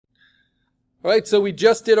All right, so we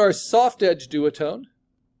just did our soft edge duotone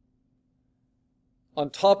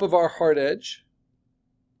on top of our hard edge.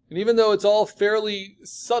 And even though it's all fairly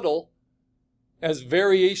subtle as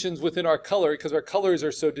variations within our color, because our colors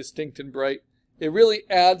are so distinct and bright, it really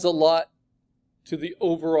adds a lot to the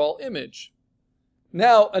overall image.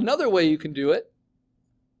 Now, another way you can do it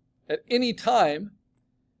at any time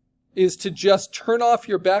is to just turn off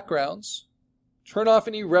your backgrounds, turn off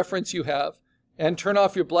any reference you have, and turn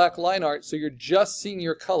off your black line art so you're just seeing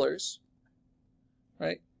your colors,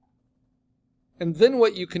 right? And then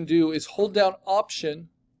what you can do is hold down Option,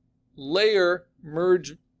 Layer,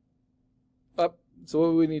 Merge up. So what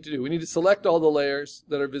do we need to do? We need to select all the layers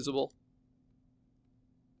that are visible.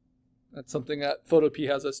 That's something that Photopea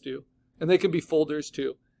has us do. And they can be folders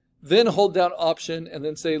too. Then hold down Option and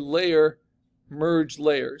then say Layer, Merge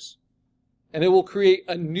Layers. And it will create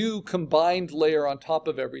a new combined layer on top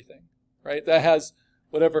of everything, right? That has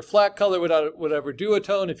whatever flat color, whatever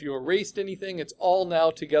duotone. If you erased anything, it's all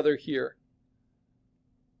now together here,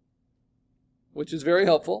 which is very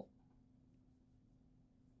helpful.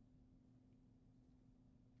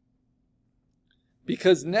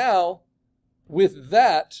 Because now, with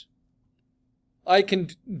that, I can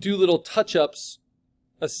do little touch-ups,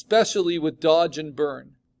 especially with dodge and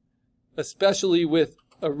burn, especially with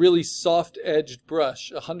a really soft-edged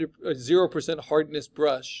brush, a 0% hardness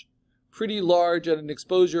brush, pretty large at an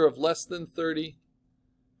exposure of less than 30,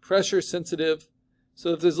 pressure sensitive.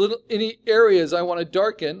 So if there's any areas I want to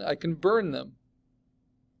darken, I can burn them.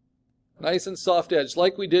 Nice and soft edge,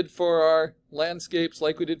 like we did for our landscapes,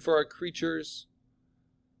 like we did for our creatures.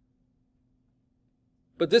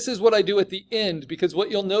 But this is what I do at the end, because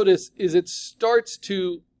what you'll notice is it starts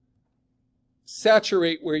to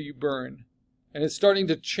saturate where you burn. And it's starting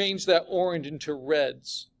to change that orange into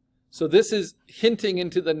reds. So this is hinting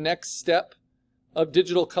into the next step of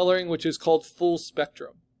digital coloring, which is called full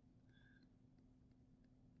spectrum.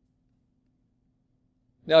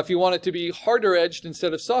 Now, if you want it to be harder edged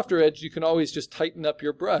instead of softer edged, you can always just tighten up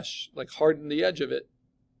your brush, like harden the edge of it.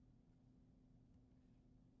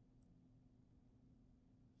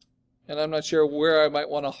 And I'm not sure where I might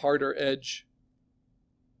want a harder edge.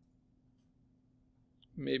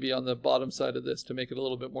 Maybe on the bottom side of this to make it a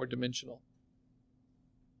little bit more dimensional.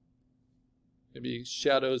 Maybe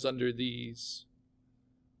shadows under these.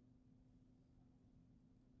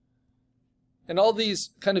 And all these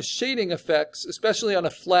kind of shading effects, especially on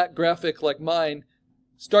a flat graphic like mine,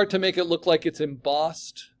 start to make it look like it's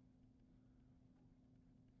embossed.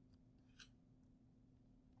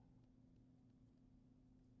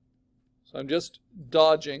 So I'm just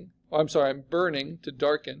dodging, or I'm sorry, I'm burning to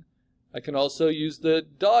darken. I can also use the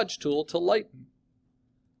dodge tool to lighten.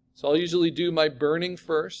 So I'll usually do my burning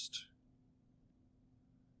first.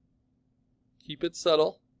 Keep it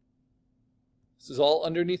subtle. This is all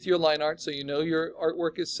underneath your line art, so you know your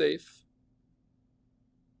artwork is safe.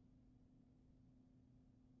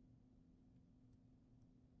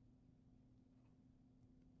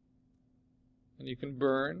 And you can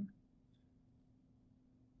burn.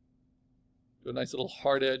 Do a nice little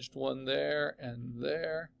hard-edged one there and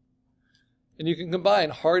there. And you can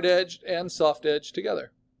combine hard-edged and soft-edged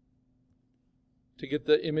together to get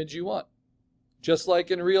the image you want. Just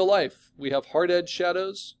like in real life, we have hard-edged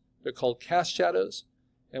shadows, they're called cast shadows,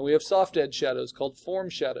 and we have soft-edged shadows called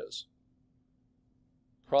form shadows.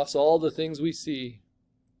 Across all the things we see.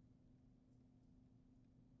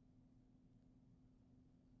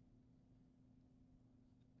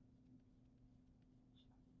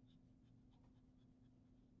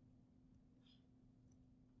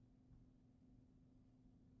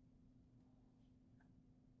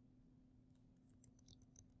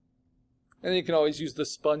 And you can always use the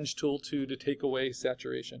sponge tool too to take away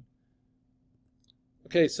saturation.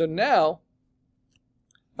 Okay, so now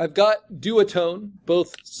I've got duotone,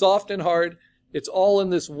 both soft and hard. It's all in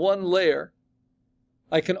this one layer.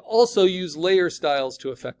 I can also use layer styles to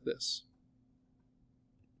affect this.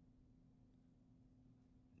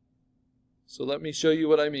 So let me show you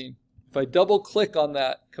what I mean. If I double click on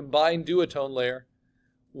that combined duotone layer,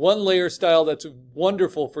 one layer style that's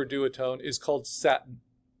wonderful for duotone is called Satin.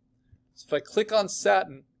 So if I click on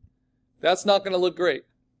Satin, that's not going to look great,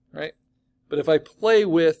 right? But if I play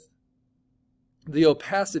with the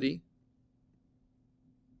opacity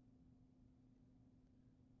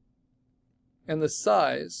and the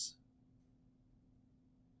size,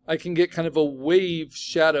 I can get kind of a wave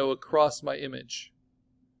shadow across my image.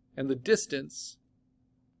 And the distance,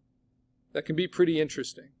 that can be pretty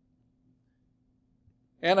interesting.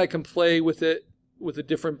 And I can play with it with a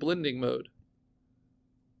different blending mode,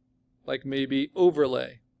 like maybe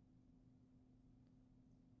overlay.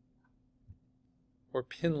 or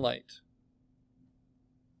pin light.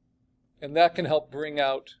 And that can help bring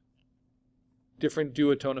out different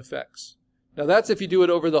duotone effects. Now that's if you do it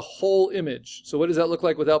over the whole image. So what does that look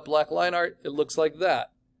like without black line art? It looks like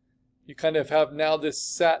that. You kind of have now this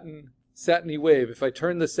satiny wave. If I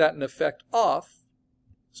turn the satin effect off,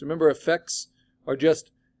 so remember effects are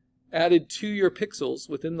just added to your pixels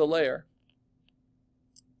within the layer.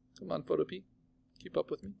 Come on, Photo P, keep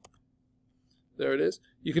up with me. There it is.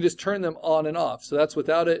 You can just turn them on and off. So that's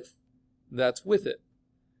without it, that's with it.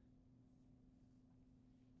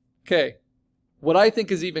 Okay, what I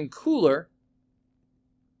think is even cooler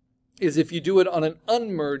is if you do it on an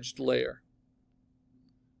unmerged layer.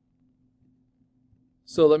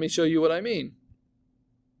 So let me show you what I mean.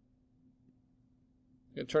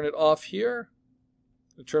 I'm going to turn it off here.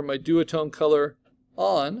 I'm going to turn my duotone color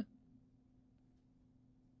on.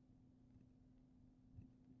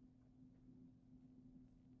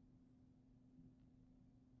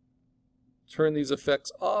 Turn these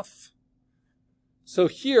effects off. So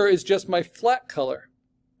here is just my flat color,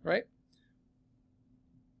 right?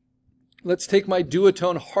 Let's take my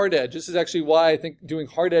duotone hard edge. This is actually why I think doing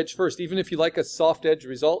hard edge first, even if you like a soft edge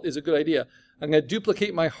result, is a good idea. I'm going to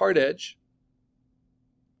duplicate my hard edge.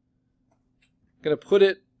 I'm going to put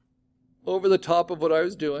it over the top of what I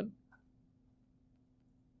was doing.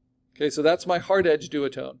 Okay, so that's my hard edge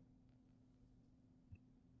duotone.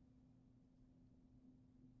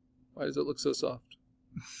 Why does it look so soft?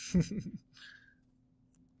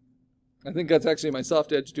 I think that's actually my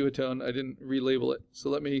soft edge duotone. I didn't relabel it.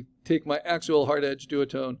 So let me take my actual hard edge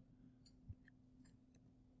duotone,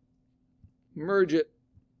 merge it,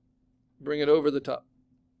 bring it over the top.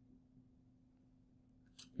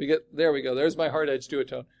 There we go. There's my hard edge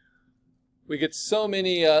duotone. We get so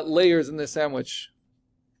many layers in this sandwich.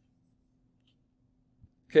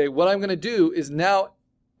 Okay, what I'm going to do is now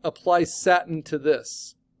apply satin to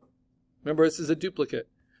this. Remember, this is a duplicate.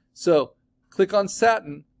 So click on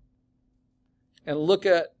satin and look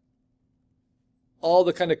at all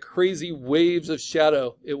the kind of crazy waves of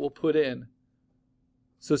shadow it will put in.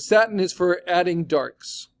 So satin is for adding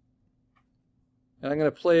darks. And I'm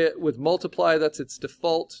going to play it with multiply, that's its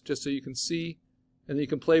default, just so you can see. And then you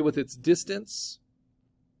can play with its distance.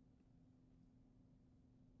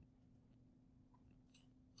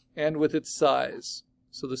 And with its size.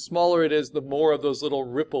 So the smaller it is, the more of those little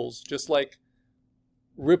ripples, just like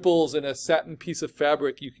ripples in a satin piece of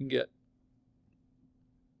fabric you can get.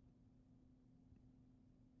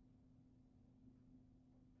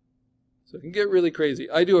 So it can get really crazy.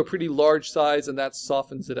 I do a pretty large size and that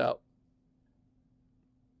softens it out.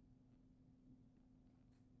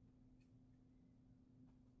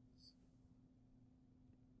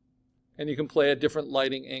 And you can play at different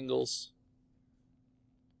lighting angles.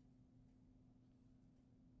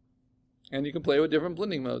 And you can play with different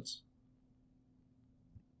blending modes.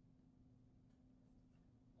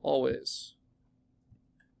 Always.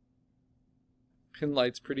 Pin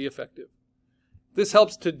light's pretty effective. This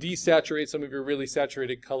helps to desaturate some of your really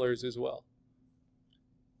saturated colors as well.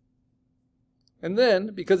 And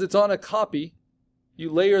then, because it's on a copy,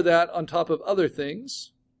 you layer that on top of other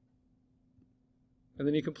things. And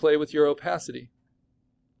then you can play with your opacity.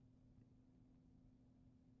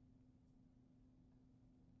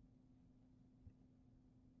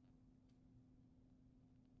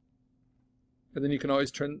 And then you can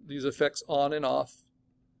always turn these effects on and off.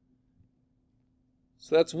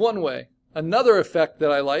 So that's one way. Another effect that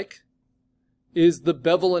I like is the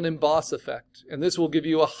bevel and emboss effect. And this will give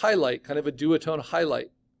you a highlight, kind of a duotone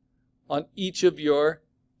highlight on each of your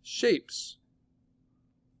shapes.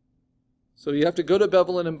 So you have to go to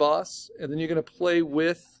bevel and emboss, and then you're going to play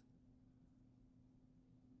with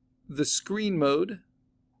the screen mode,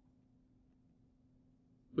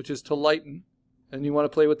 which is to lighten. And you want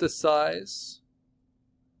to play with the size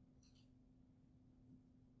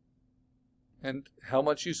and how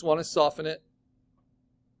much you want to soften it.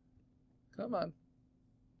 Come on.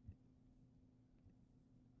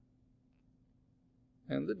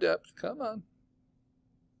 And the depth. Come on.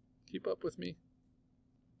 Keep up with me.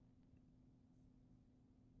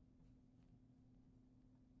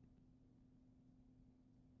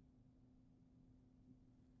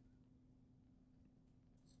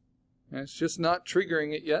 And it's just not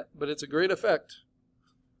triggering it yet, but it's a great effect.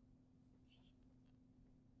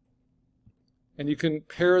 And you can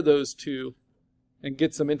pair those two and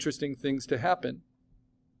get some interesting things to happen.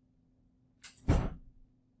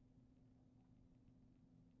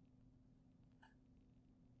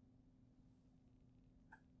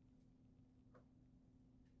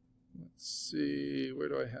 Let's see, where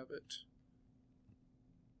do I have it?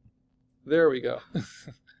 There we go.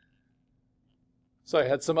 So I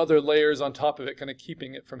had some other layers on top of it, kind of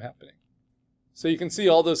keeping it from happening. So you can see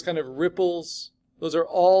all those kind of ripples. Those are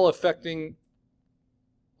all affecting,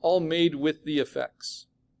 all made with the effects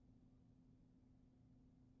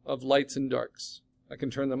of lights and darks. I can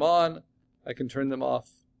turn them on. I can turn them off.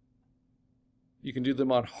 You can do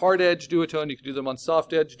them on hard edge duotone. You can do them on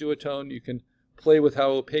soft edge duotone. You can play with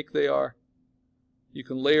how opaque they are. You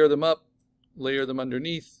can layer them up, layer them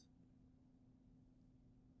underneath.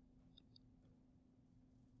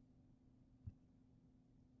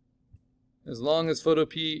 As long as Photo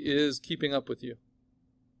P is keeping up with you.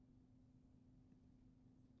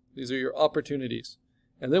 These are your opportunities.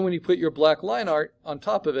 And then when you put your black line art on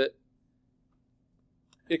top of it,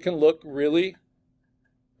 it can look really,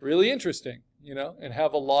 really interesting, you know, and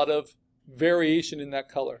have a lot of variation in that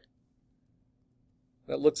color.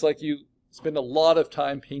 That looks like you spend a lot of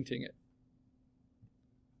time painting it.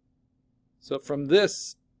 So from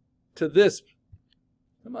this to this,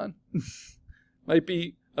 come on, might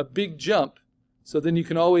be a big jump. So then you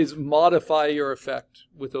can always modify your effect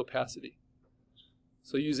with opacity.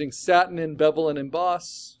 So using Satin and Bevel and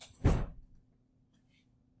Emboss,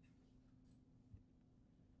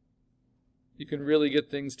 you can really get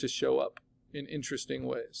things to show up in interesting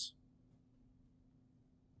ways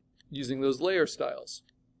using those layer styles,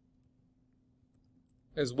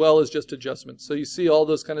 as well as just adjustments. So you see all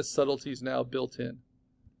those kind of subtleties now built in.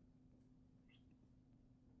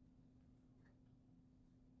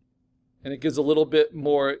 And it gives a little bit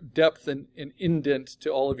more depth and indent to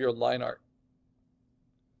all of your line art.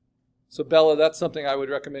 So Bella, that's something I would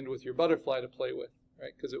recommend with your butterfly to play with,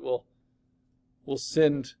 right? Because it will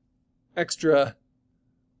send extra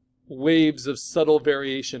waves of subtle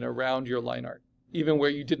variation around your line art, even where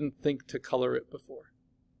you didn't think to color it before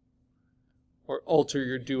or alter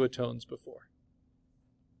your duotones before.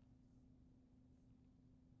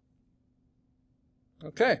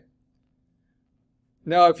 Okay.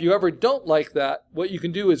 Now, if you ever don't like that, what you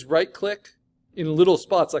can do is right-click in little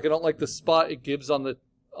spots. Like I don't like the spot it gives on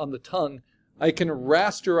the tongue. I can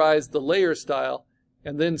rasterize the layer style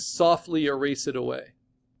and then softly erase it away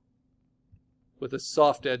with a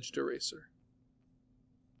soft-edged eraser.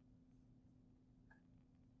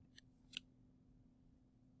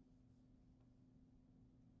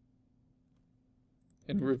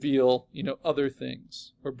 And reveal, you know, other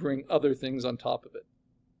things or bring other things on top of it.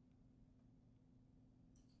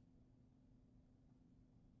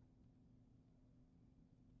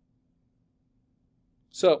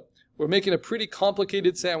 So we're making a pretty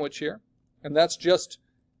complicated sandwich here, and that's just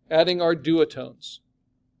adding our duotones.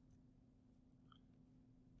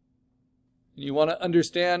 You want to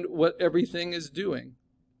understand what everything is doing.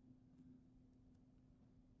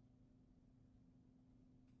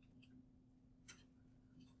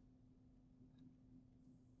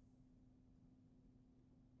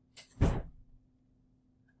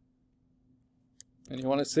 And you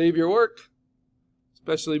want to save your work,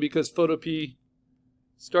 especially because Photo P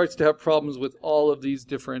starts to have problems with all of these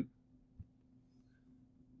different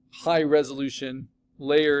high resolution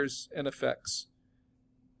layers and effects.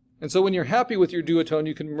 And so when you're happy with your duotone,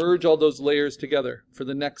 you can merge all those layers together for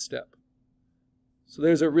the next step. So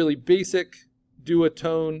there's a really basic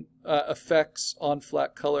duotone effects on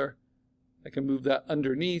flat color. I can move that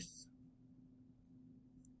underneath.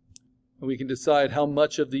 And we can decide how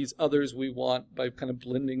much of these others we want by kind of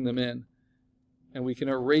blending them in. And we can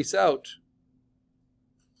erase out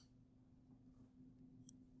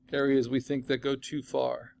areas we think that go too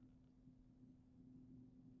far.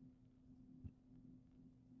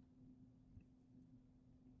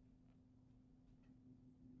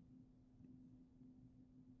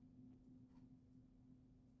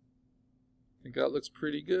 I think that looks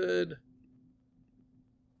pretty good.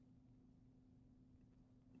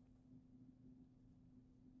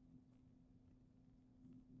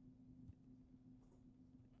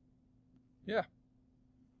 Yeah.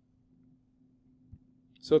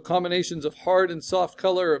 So combinations of hard and soft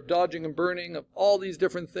color, of dodging and burning, of all these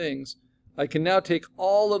different things. I can now take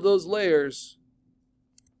all of those layers,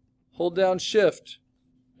 hold down Shift,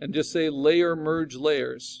 and just say Layer Merge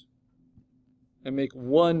Layers, and make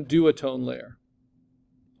one duotone layer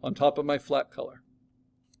on top of my flat color.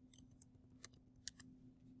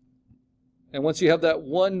 And once you have that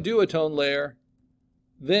one duotone layer,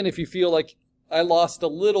 then if you feel like I lost a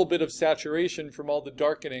little bit of saturation from all the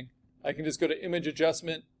darkening, I can just go to Image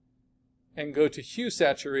Adjustment and go to Hue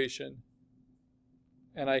Saturation,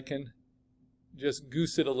 and I can just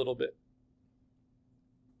goose it a little bit.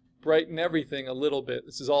 Brighten everything a little bit.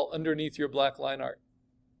 This is all underneath your black line art.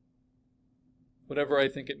 Whatever I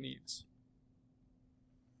think it needs.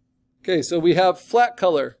 Okay, so we have flat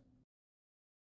color